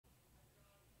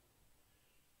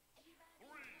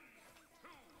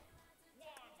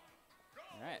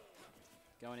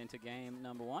Going into game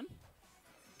number 1.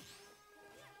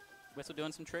 Whissle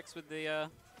doing some tricks with the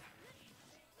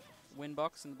win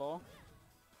box and the ball.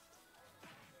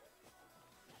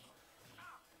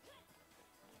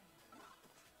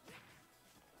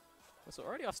 Whissle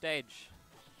already off stage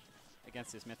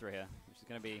against this Mythra here, which is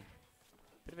going to be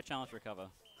a bit of a challenge to recover.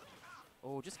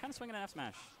 Oh, just kind of swinging an F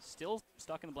smash. Still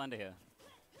stuck in the blender here.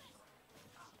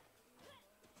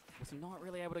 Whissle not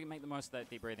really able to make the most of that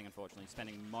deep breathing, unfortunately.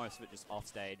 Spending most of it just off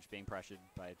stage, being pressured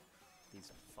by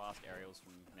these fast aerials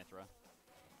from Mythra.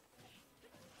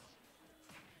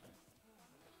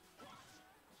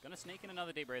 Gonna sneak in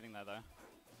another deep breathing there, though.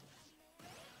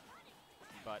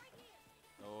 But,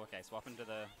 oh, okay, swapping to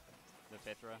the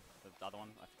Mythra, the other one.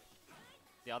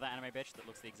 The other anime bitch that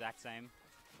looks the exact same.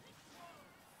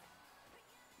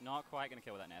 Not quite gonna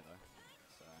kill with that nair, though.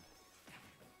 So.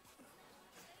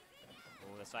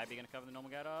 Oh, the side B gonna cover the normal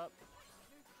get up.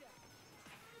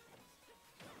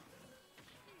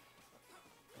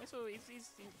 Okay, so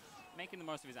he's making the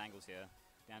most of his angles here.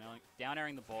 Down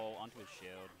airing the ball onto his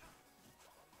shield.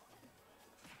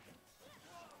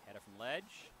 Header from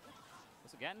ledge.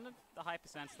 Also getting the high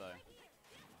percents though.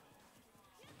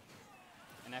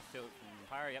 An F tilt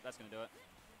from Pyra, yep, that's gonna do it.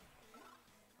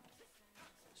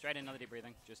 Straight in, another deep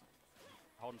breathing, just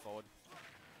holding forward.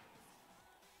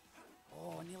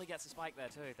 Oh, nearly gets a spike there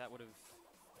too. That would have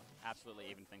absolutely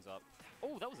evened things up.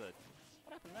 Oh, that was a...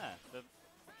 What happened there? The...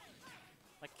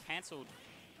 Like, cancelled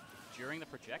during the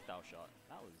projectile shot.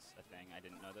 That was a thing I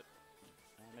didn't know that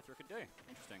Mythra could do.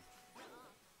 Interesting.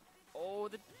 Oh,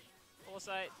 the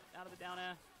foresight out of the down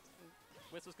air.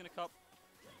 Whistle's going to cop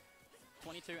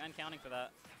 22 and counting for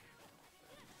that.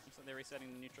 Looks like they're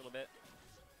resetting the neutral a bit.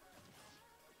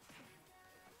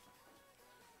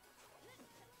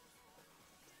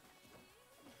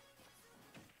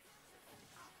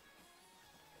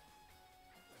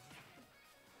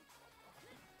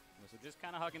 So just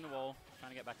kind of hugging the wall,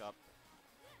 trying to get back up.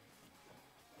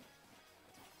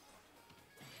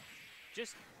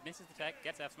 Just misses the tech,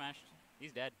 gets F smashed.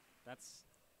 He's dead. That's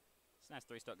a nice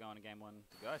 3-stock going in game 1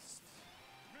 to Ghost.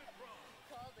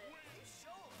 Called it.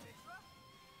 Show him, Mythra.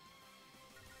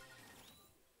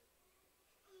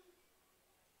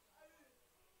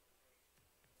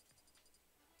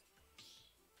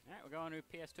 Alright, we're going to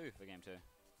PS2 for game 2.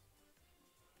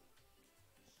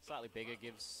 Slightly bigger,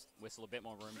 gives Whissle a bit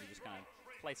more room to just kind of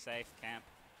play safe, camp.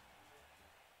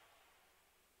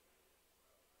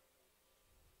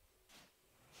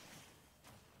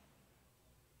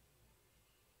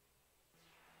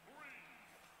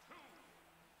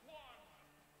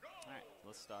 Alright,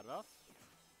 let's start it off.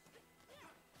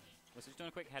 Whistle's doing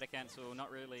a quick header cancel,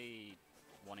 not really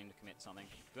wanting to commit something.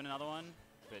 Doing another one,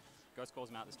 but Ghost calls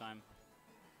him out this time.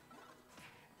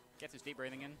 Gets his deep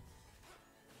breathing in.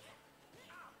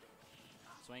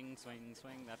 Swing, swing,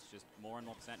 swing. That's just more and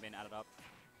more percent being added up.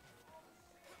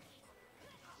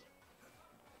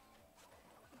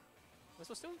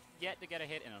 Whissle still yet to get a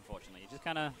hit in, unfortunately. Just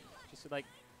kind of, just like,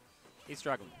 he's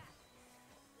struggling.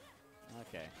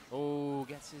 Okay. Oh,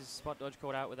 gets his spot dodge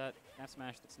caught out with that F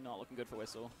smash. That's not looking good for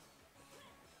Whissle.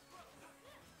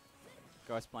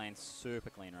 Ghost playing super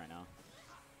clean right now.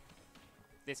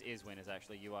 This is winners,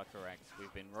 actually. You are correct.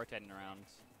 We've been rotating around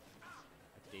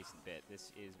a decent bit.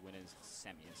 This is winners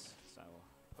semis. So we'll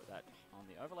put that on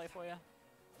the overlay for you.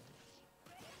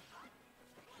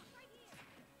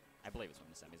 I believe it's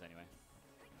winners semis anyway.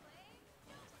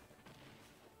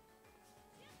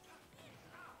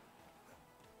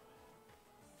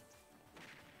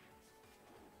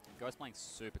 Ghost playing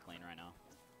super clean right now.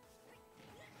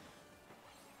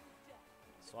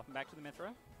 Swapping back to the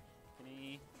Mythra. Can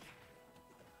he...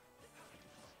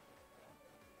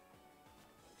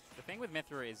 The thing with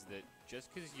Mythra is that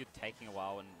just because you're taking a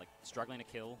while and like struggling to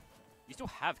kill, you still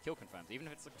have kill confirms. Even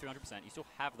if it's like 200%, you still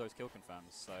have those kill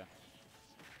confirms. So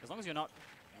as long as you're not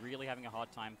really having a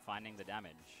hard time finding the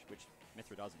damage, which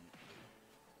Mythra doesn't,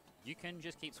 you can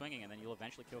just keep swinging and then you'll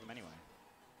eventually kill them anyway.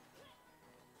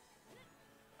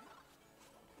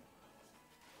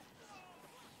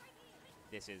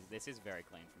 This is very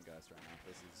clean from Ghost right now.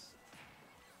 This is...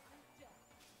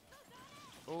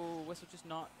 Oh, Whissle just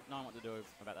not knowing what to do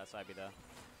about that side B there.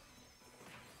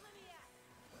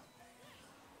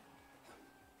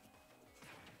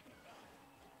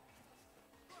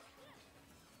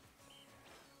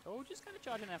 Oh, just kind of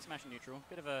charging that smash in neutral.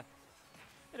 Bit of an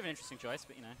interesting choice,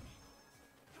 but you know,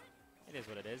 it is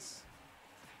what it is.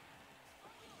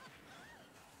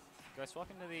 Go swap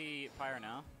into the Pyra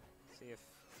now. See if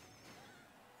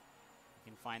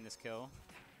he can find this kill.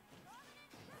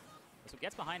 So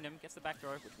gets behind him, gets the back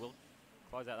throw, which will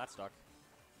close out that stock.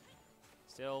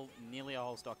 Still nearly a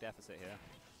whole stock deficit here.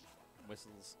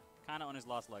 Whistle's kind of on his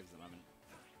last legs at the moment.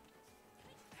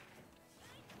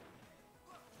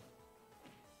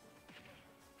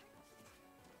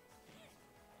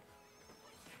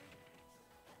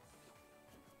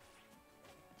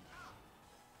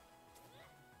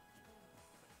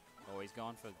 Oh, he's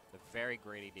gone for the very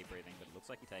greedy deep breathing, but it looks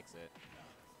like he takes it.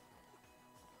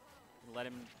 Let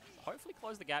him hopefully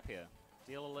close the gap here.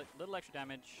 Deal a little extra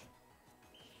damage.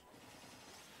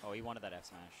 Oh, he wanted that F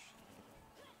smash.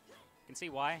 You can see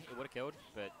why it would have killed,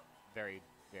 but very,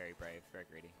 very brave, very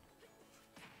greedy.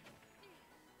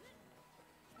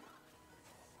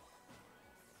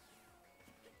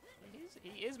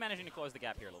 He is managing to close the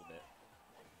gap here a little bit.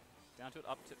 Down to it,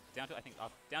 I think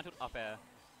down to it up air.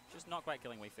 Just not quite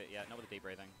killing Wii Fit yet, not with the deep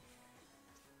breathing.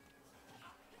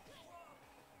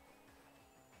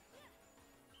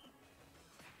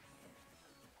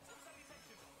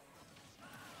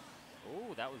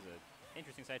 Ooh, that was an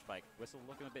interesting stage spike. Whissle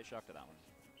looking a bit shocked at that one.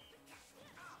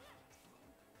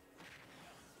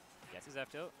 Gets his F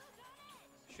tilt.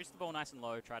 Shoots the ball nice and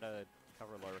low, try to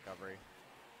cover a low recovery.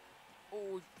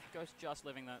 Ooh, Ghost just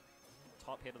living that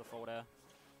top hit of the forward air.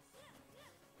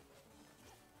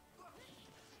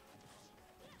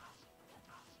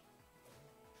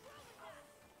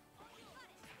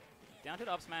 Down to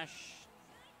the up smash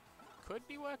could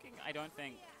be working. I don't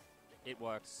think it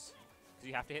works because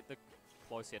you have to hit the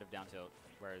close hit of down tilt,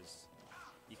 whereas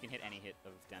you can hit any hit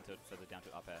of down tilt for the down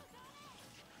tilt up air.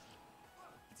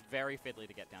 It's very fiddly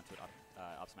to get down tilt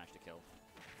up smash to kill,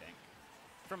 I think,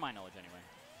 from my knowledge anyway.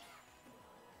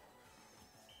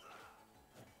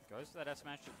 Goes for that F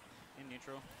smash in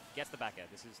neutral, gets the back air.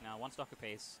 This is now one stock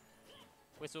apiece.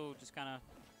 Whissle just kind of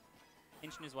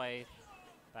inching his way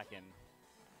back in.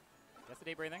 Gets the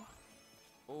deep breathing.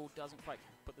 Oh, doesn't quite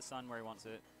put the sun where he wants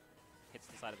it. Hits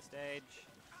the side of the stage.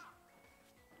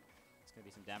 It's going to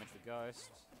be some damage for Ghost.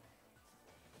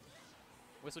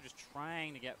 Whissle just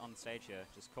trying to get on the stage here.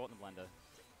 Just caught in the blender.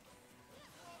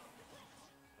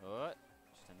 Oh,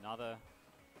 just another.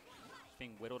 Just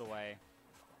being whittled away.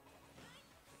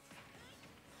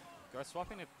 Ghost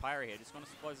swapping to Pyra here. Just want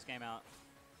to close this game out.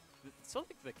 It's sort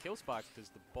of like the kill sparks because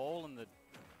the ball and the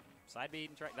side beat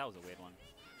interact. That was a weird one.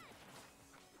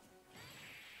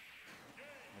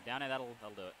 Down there, that'll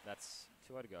do it. That's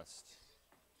 2-0 to Ghost.